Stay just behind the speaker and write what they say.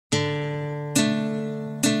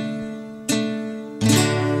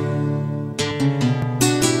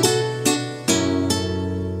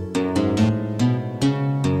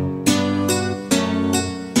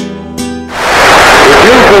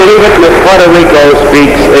Puerto Rico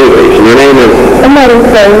speaks English. And your name is?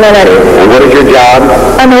 Marisol, Malaret. And what is your job?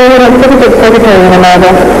 I'm a executive secretary in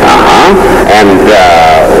Malaret. And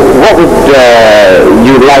what would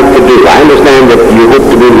you like to do? I understand that you hope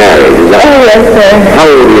to be married. Is that yes, sir. How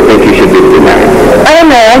old do you think you should be to be married? I don't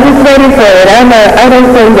know. I'm just waiting for it. I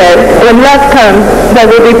don't think that when love comes, that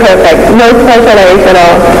will be perfect. No special age at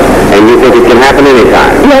all. And you think it can happen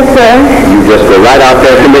anytime? Yes, sir. You just go right out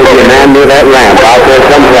there to meet a man near that ramp out there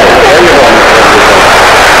someplace. There you go.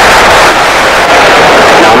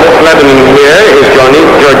 Now, Miss Lebanon here is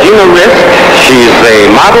Georgina Risk. She's a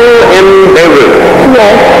model in Beirut.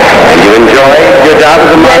 Yes. And you enjoy your job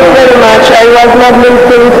as a model? Yes, very much. I was modeling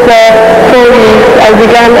since 4 years. I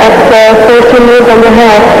began at 14 years and a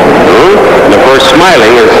half. And of course,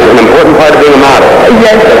 smiling is an important part of being a model.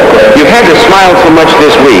 Yes, of course. You've had to smile so much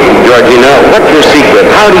this week, Georgina. What's your secret?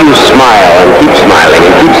 How do you smile and keep smiling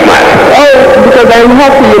and keep smiling? Oh, because I'm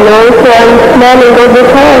happy, so I'm smiling all the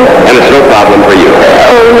time. And it's no problem for you.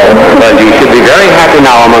 Oh, yes. Well, you should be very happy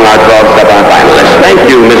now among our 12 step-on finalists. Thank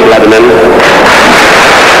you, Miss Lebanon.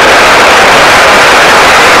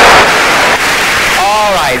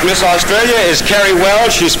 All right, Miss Australia is Carrie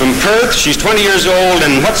Wells. She's from Perth. She's 20 years old.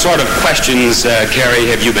 And what sort of questions, Carrie,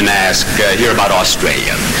 have you been asked here about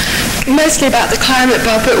Australia? Mostly about the climate,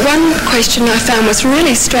 Bob, but one question I found was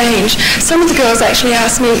really strange. Some of the girls actually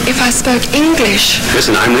asked me if I spoke English.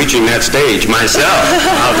 Listen, I'm reaching that stage myself,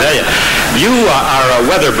 I'll tell you. You are a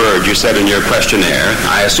weather bird, you said in your questionnaire.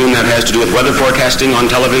 I assume that has to do with weather forecasting on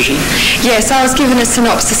television? Yes, I was given a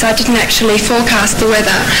synopsis. I didn't actually forecast the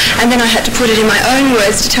weather, and then I had to put it in my own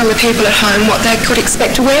words to tell the people at home what they could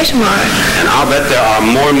expect to wear tomorrow. And I'll bet there are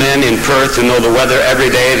more men in Perth who know the weather every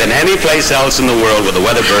day than any place else in the world with a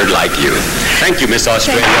weather bird like you. Thank you, Miss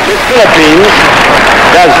Australia. Miss Philippines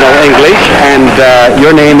does know English, and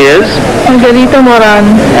your name is? Margarita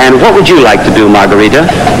Moran. And what would you like to do, Margarita?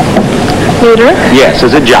 Later? Yes,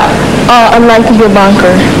 as a job. I'd like to be a banker.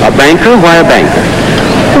 A banker? Why a banker?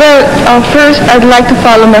 Well, first, I'd like to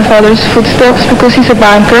follow my father's footsteps because he's a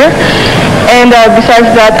banker. And besides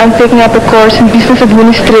that, I'm taking up a course in business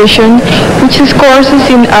administration, which is courses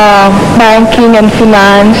in banking and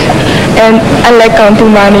finance. And I like counting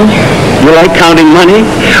money. You like counting money?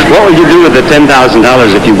 What will you do with the $10,000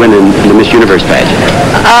 if you win in the Miss Universe pageant?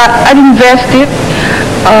 I'd invest it.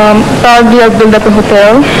 Probably I'll build up a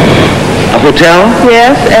hotel. A hotel?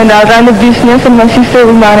 Yes, and I'll run a business, and my sister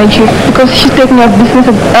will manage it because she's taking up business,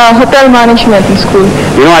 hotel management in school.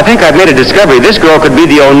 You know, I think I've made a discovery. This girl could be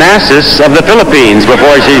the Onassis of the Philippines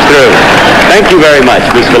before she's through. Thank you very much,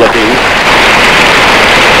 Miss Philippines.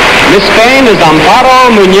 Miss Spain is Amparo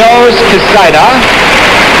Munoz Quesada.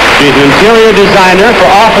 She's an interior designer for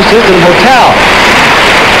offices and hotels.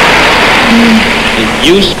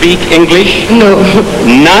 You speak English? No.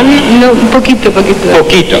 None? No, poquito.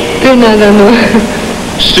 Poquito. Pero nada, no.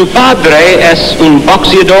 Su padre es un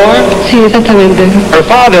boxeador? Sí, exactamente. Her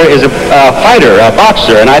father is a fighter, a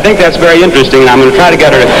boxer, and I think that's very interesting, and I'm going to try to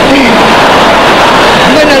get her to...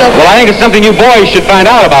 Well, I think it's something you boys should find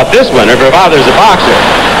out about this one, if her father's a boxer.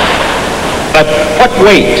 But what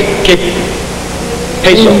weight?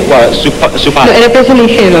 Peso. Su padre. No, era peso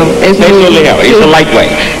ligero. Peso ligero. He's a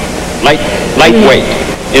lightweight. Lightweight.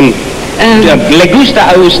 ¿Le gusta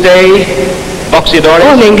a usted boxeadores?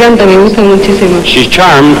 Oh, me encanta, me gusta muchísimo. She's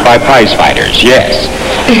charmed by prize fighters, yes.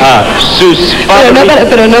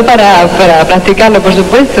 Pero no para practicarlo, por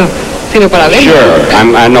supuesto, sino para verlo. Sure,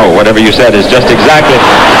 I know. Whatever you said is just exactly...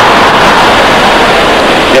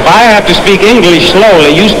 If I have to speak English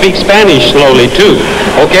slowly, you speak Spanish slowly too,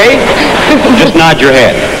 okay? Just nod your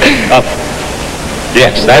head. Up.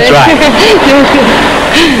 Yes, that's right.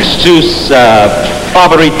 Sus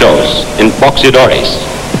favoritos en boxeadores.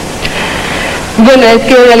 Bueno, es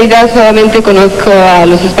que en realidad solamente conozco a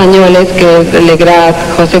los españoles, que es Legras,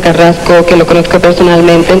 José Carrasco, que lo conozco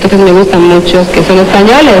personalmente, entonces me gustan muchos que son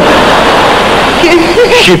españoles.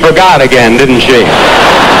 She forgot again, didn't she?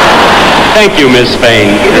 Thank you, Miss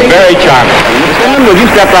Spain. You're very charming. Miss Spain, will you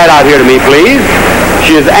step right out here to me, please?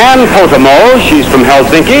 She is Ann Potamo. She's from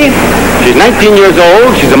Helsinki. She's 19 years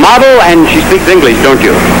old. She's a model, and she speaks English, don't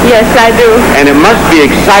you? Yes, I do. And it must be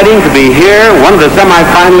exciting to be here, one of the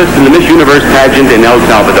semi-finalists in the Miss Universe pageant in El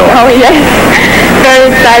Salvador. Oh, yes. Very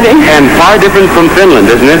exciting. And far different from Finland,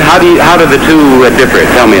 isn't it? How do the two differ?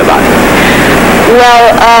 Tell me about it.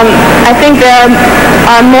 Well, I think there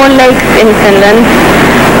are more lakes in Finland,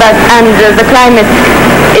 and the climate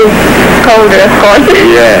is colder, of course.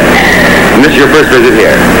 Yes. And this is your first visit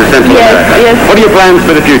here to Central America. Yes. What are your plans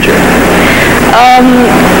for the future?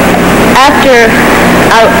 after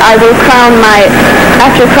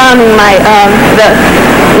crowning the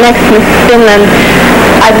next Miss Finland,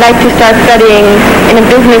 I'd like to start studying in a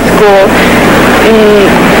business school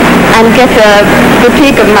and get a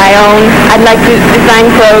boutique of my own. I'd like to design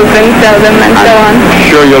clothes and sell them and so on.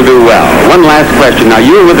 Sure you'll do well. One last question. Now,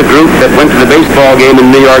 you were with the group that went to the baseball game in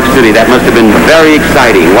New York City. That must have been very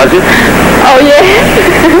exciting, was it? Oh, yes.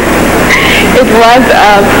 It was.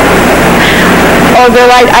 Although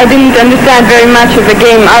I didn't understand very much of the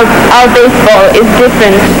game. Our baseball is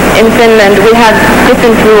different in Finland. We have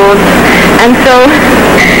different rules. And so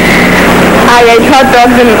I ate hot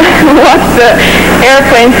dogs and watched the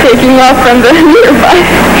airplanes taking off from the nearby.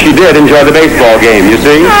 She did enjoy the baseball game, you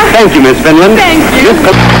see. Thank you, Miss Finland. Thank you.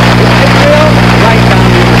 Right down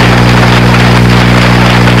here.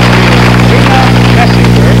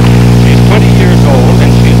 She's 20 years old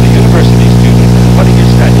and she's a university student. What are you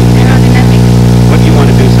studying? What do you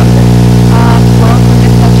want to do someday?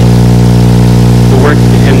 To work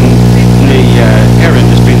in the air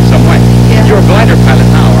industry in some way. Yeah. You're a glider pilot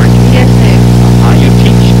now, aren't you? Yes, sir. You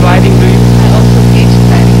teach gliding, do you? I also teach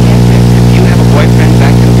gliding, yes, sir. Do you have a boyfriend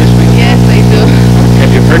back in Israel? Yes, I do.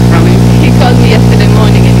 Have you heard from him? He called me yesterday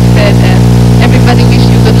morning and he said, everybody wish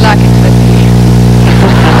you good luck except me.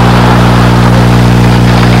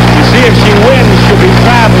 You see, if she wins, she'll be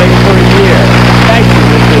traveling for a year. Thank you,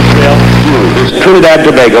 Mr. Israel. Trinidad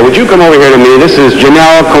Tobago. Would you come over here to me? This is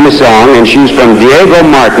Janelle Comisong, and she's from Diego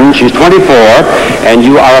Martin. She's 24, and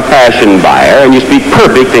you are a fashion buyer, and you speak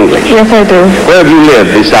perfect English. Yes, I do. Where have you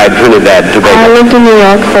lived beside Trinidad Tobago? I lived in New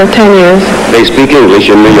York for 10 years. They speak English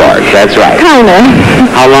in New York. That's right. Kinda.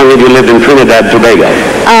 How long have you lived in Trinidad Tobago?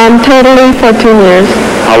 Totally 14 years.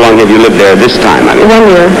 How long have you lived there this time? I mean, 1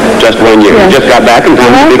 year. just 1 year. Yes. You just got back in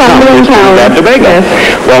time to Yes, become I'm in Miss town. Trinidad Tobago. Yes.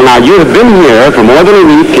 Well, now, you have been here for more than a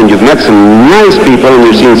week, and you've met some nice people, and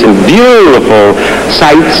you've seen some beautiful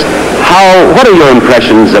sights. What are your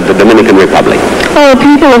impressions of the Dominican Republic? Oh,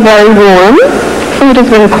 people are very warm. Food has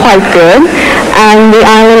been quite good. And the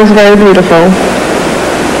island is very beautiful.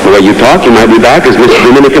 The way you talk, you might be back as Miss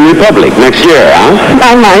Dominican Republic next year, huh?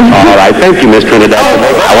 I might. All right, thank you, Miss Trinidad.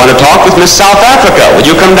 I want to talk with Miss South Africa. Would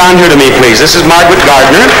you come down here to me, please? This is Margaret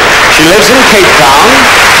Gardner. She lives in Cape Town.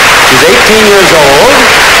 She's 18 years old.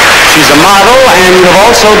 She's a model, and you've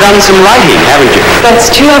also done some writing, haven't you? That's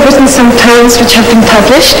true. I've written some poems which have been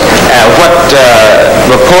published.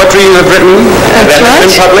 The poetry you have written, that has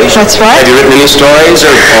been published? That's right. Have you written any stories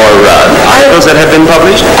or articles that have been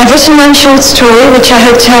published? I've written one short story which I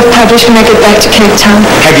hope to have published when I get back to Cape Town.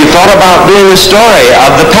 Have you thought about doing a story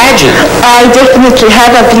of the pageant? I definitely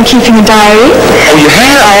have. I've been keeping a diary. Oh, you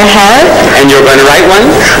have? I have. And you're going to write one?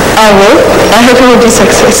 I will. I hope it will be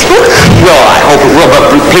successful. Well, I hope it will, but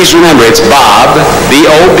please remember, it's Bob,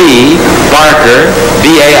 B-O-B, Barker,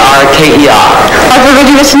 B-A-R-K-E-R. I've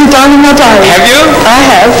already written it down in my diary. Have you? I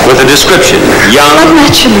have. With a description. Not Young,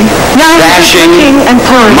 naturally. Young, dashing, and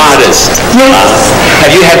poised. modest. Yes.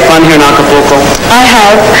 Have you had fun here in Acapulco? I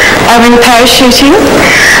have. I went parachuting,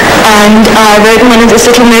 and I rode one of those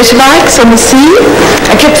little motorbikes on the sea.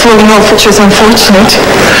 I kept falling off, which was unfortunate.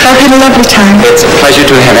 I've had a lovely time. It's a pleasure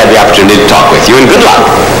to have had the opportunity to talk with you, and good luck.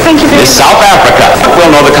 Thank you very Miss much. South Africa.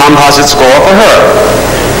 We'll know the composite score for her.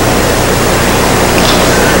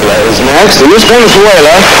 Is next, and Miss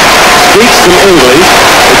Venezuela speaks some English,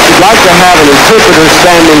 but she'd like to have an interpreter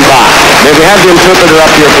standing by. May we have the interpreter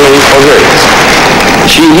up here, please? Oh, here he is.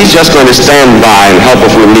 He's just going to stand by and help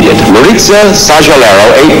if we need it. Maritza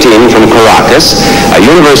Sajolero, 18, from Caracas, a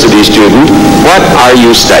university student. What are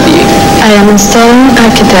you studying? I am a stone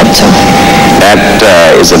architecture. That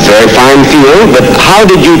is a very fine field, but how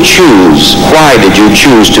did you choose? Why did you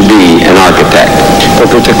choose to be an architect? ¿Por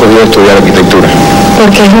qué usted escogió estudiar arquitectura?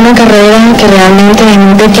 Porque es una carrera que realmente desde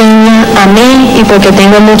muy pequeña amé y porque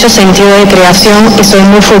tengo mucho sentido de creación y soy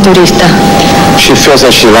muy futurista. She feels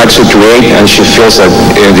that she likes to create, and she feels that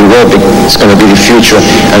the world is going to be the future,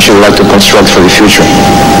 and she would like to construct for the future.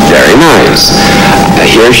 Very nice.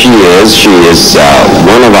 Here she is. She is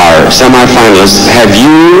one of our semifinalists. Have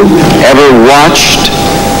you ever watched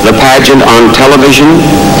the pageant on television?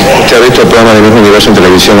 ¿Usted ha visto el programa de Miss Universo en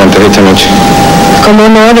televisión antes de esta noche? Como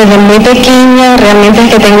no, desde muy pequeña, realmente es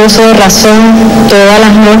que tengo uso de razón. Todas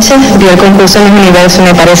las noches vi el concurso en Miss Universo.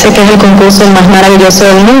 Me parece que es el concurso más maravilloso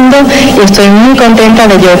del mundo y estoy muy contenta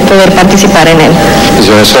de yo poder participar en él. Ms.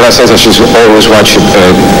 Venezuela says that she's always watched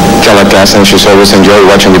telecast and she's always enjoyed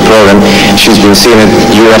watching the program. She's been seeing it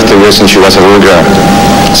year after year since she was a little girl.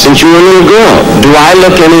 Since you were a little girl, do I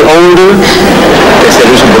look any older? Este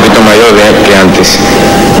es un poquito mayor que antes.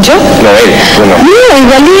 ¿Yo? No, él. No. No,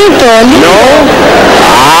 igualito. No?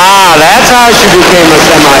 Ah, that's how she became a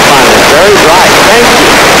semifinalist. Very bright. Thank you.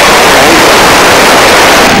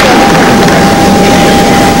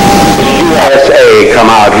 USA come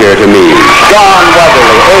out here to me. Sean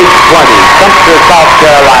Weatherly, age 20, Sumter, South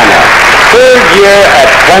Carolina. Third year at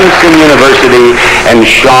Clemson University. And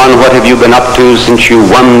Sean, what have you been up to since you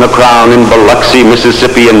won the crown in Biloxi,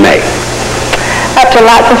 Mississippi in May? Up to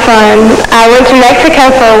lots of fun. I went to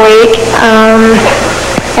Mexico for a week,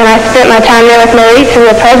 and I spent my time there with Marisol,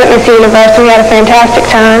 the president of the university. We had a fantastic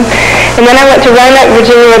time. And then I went to Roanoke,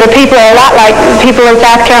 Virginia, where the people are a lot like people in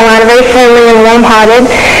South Carolina, very friendly and warm-hearted.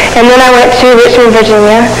 And then I went to Richmond,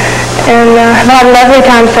 Virginia. And I've had a lovely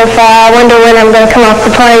time so far. I wonder when I'm going to come off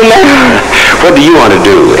the plane. What do you want to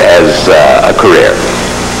do as a career?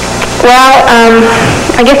 Well,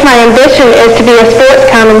 I guess my ambition is to be a sports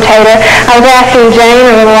commentator. I was asking Jane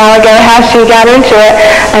a little while ago how she got into it.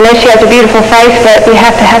 I know she has a beautiful face, but you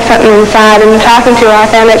have to have something inside. And talking to her, I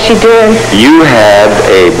found that she did. You had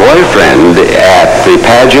a boyfriend at the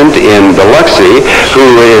pageant in Biloxi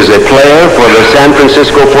who is a player for the San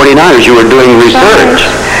Francisco 49ers. You were doing research.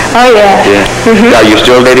 Oh, yeah. Mm-hmm. Are you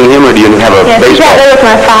still dating him, or do you have a baseball? He's out there with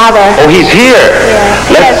my father. Oh, he's here.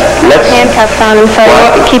 Yeah. Let's handcuffs on him so he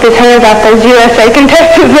won't keep his hands off those USA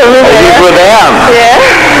contestants over there. He's with them.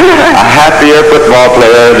 Yeah. A happier football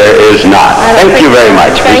player there is not. Thank you very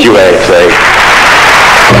much, Miss USA.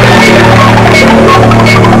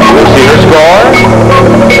 We'll see her score,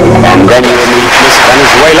 and then you'll meet Miss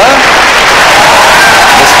Venezuela.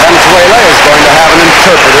 Miss Venezuela is going to have an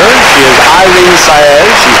interpreter. She is Irene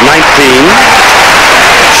Saez. She's 19.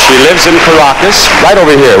 She lives in Caracas, right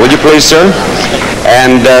over here. Will you please, sir?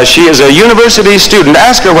 And she is a university student.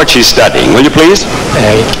 Ask her what she's studying, will you please?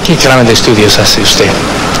 ¿Qué grado de estudios hace usted?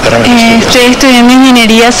 Estoy estudiando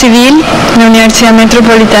ingeniería civil en la Universidad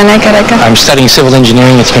Metropolitana de Caracas. I'm studying civil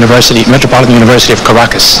engineering at the Metropolitan University of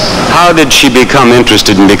Caracas. How did she become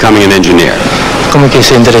interested in becoming an engineer? ¿Cómo que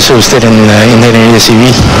se interesó usted en ingeniería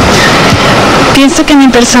civil? Pienso que mi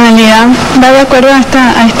personalidad va de acuerdo a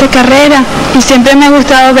esta carrera y siempre me ha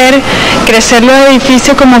gustado ver crecer los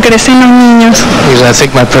edificios como crecen los niños. Because I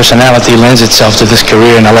think my personality lends itself to this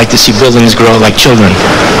career, and I like to see buildings grow like children.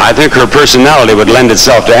 I think her personality would lend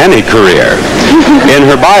itself to any career. In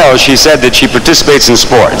her bio, she said that she participates in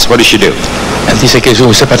sports. What does she do? Dice que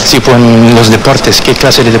usted participó en los deportes. ¿Qué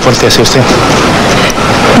clase de deporte hace usted?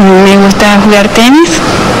 Me gusta jugar tenis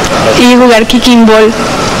y jugar kicking ball.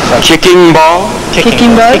 Kicking ball?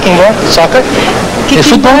 Kicking ball. Kicking ball? Soccer?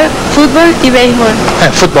 Football? Fútbol y béisbol.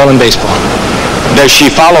 Football and baseball. Does she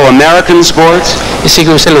follow American sports?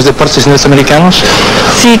 ¿Sigue usted los deportes norteamericanos?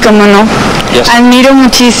 Sí, cómo no. Yes. Admiro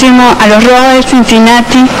muchísimo a los Rojos de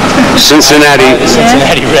Cincinnati. Cincinnati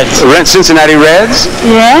Reds. Cincinnati Reds?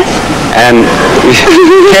 Yes. And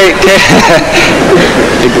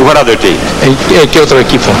what other team? ¿Qué otro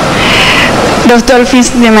equipo? Los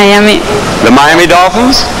Dolphins de Miami. The Miami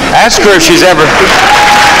Dolphins? Ask her if she's ever...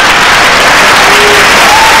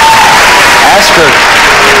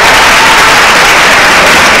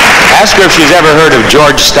 Ask her if she's ever heard of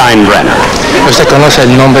George Steinbrenner. ¿Usted conoce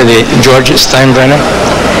el nombre de George Steinbrenner?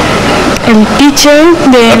 El pitcher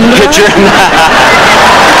de... Pitcher?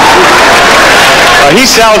 He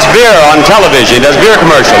sells beer on television. He does beer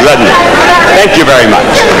commercials, doesn't he? Thank you very much.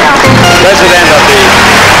 President of the...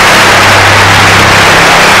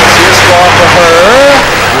 Let's score for her.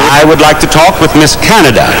 I would like to talk with Miss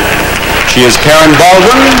Canada. She is Karen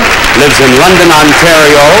Baldwin, lives in London,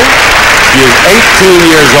 Ontario. She is 18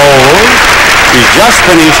 years old. She's just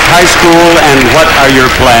finished high school, and what are your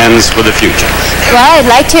plans for the future? Well, I'd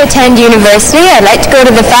like to attend university. I'd like to go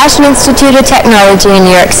to the Fashion Institute of Technology in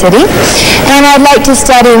New York City. And I'd like to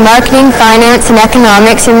study marketing, finance, and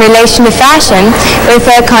economics in relation to fashion with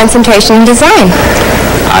a concentration in design.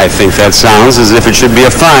 I think that sounds as if it should be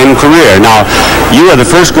a fine career. Now, you are the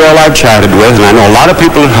first girl I've chatted with, and I know a lot of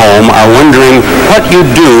people at home are wondering what you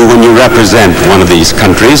do when you represent one of these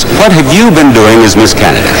countries. What have you been doing as Miss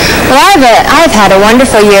Canada? Well, I've had a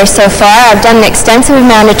wonderful year so far. I've done an extensive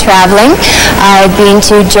amount of traveling. I've been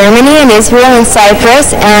to Germany and Israel and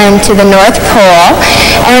Cyprus and to the North Pole.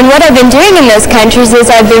 And what I've been doing in those countries is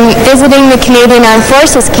I've been visiting the Canadian Armed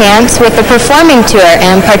Forces camps with the performing tour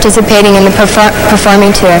and participating in the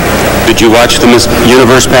performing tour. Did you watch the Miss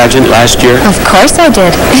Universe pageant last year? Of course I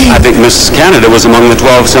did. I think Miss Canada was among the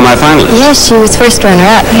 12 semifinalists. Yes, she was first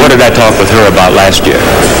runner-up. What did I talk with her about last year?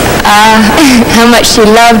 How much she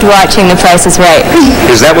loved watching The Price is Right.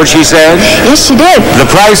 Is that what she said? Yes, she did. The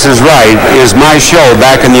Price is Right is my show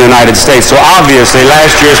back in the United States, so obviously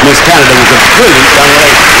last year's Miss Canada was a brilliant young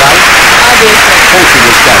lady, right? Obviously.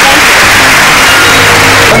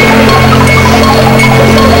 Thank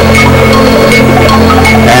you, Miss Canada.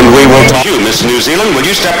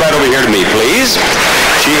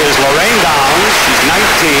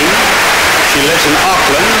 lives in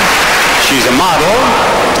Auckland. She's a model.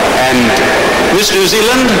 And Miss New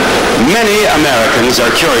Zealand, many Americans are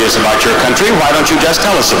curious about your country. Why don't you just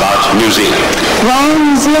tell us about New Zealand? Well,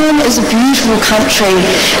 New Zealand is a beautiful country.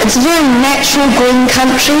 It's a very natural green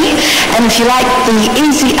country, and if you like the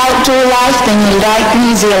easy outdoor life, then you like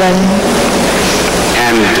New Zealand.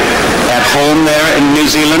 And at home there in New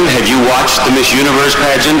Zealand, have you watched the Miss Universe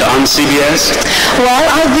pageant on CBS? Well,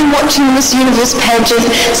 I've been watching the Miss Universe pageant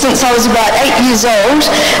since I was about 8 years old,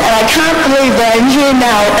 and I can't believe that I'm here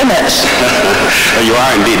now in it. Well, you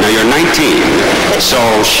are indeed. Now, you're 19. So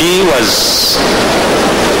she was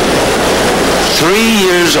 3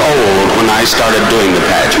 years old when I started doing the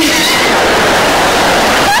pageant.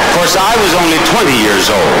 Of course, I was only 20 years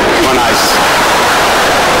old when I...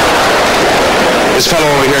 This fellow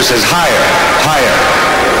over here says, higher, higher.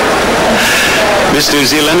 Miss New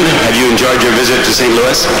Zealand, have you enjoyed your visit to St.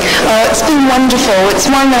 Louis? Oh, it's been wonderful. It's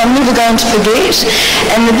one that I'm never going to forget.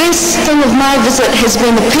 And the best thing of my visit has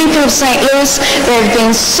been the people of St. Louis. They've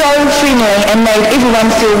been so friendly and made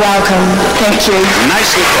everyone feel welcome. Thank you.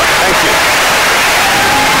 Nicely put. Thank you.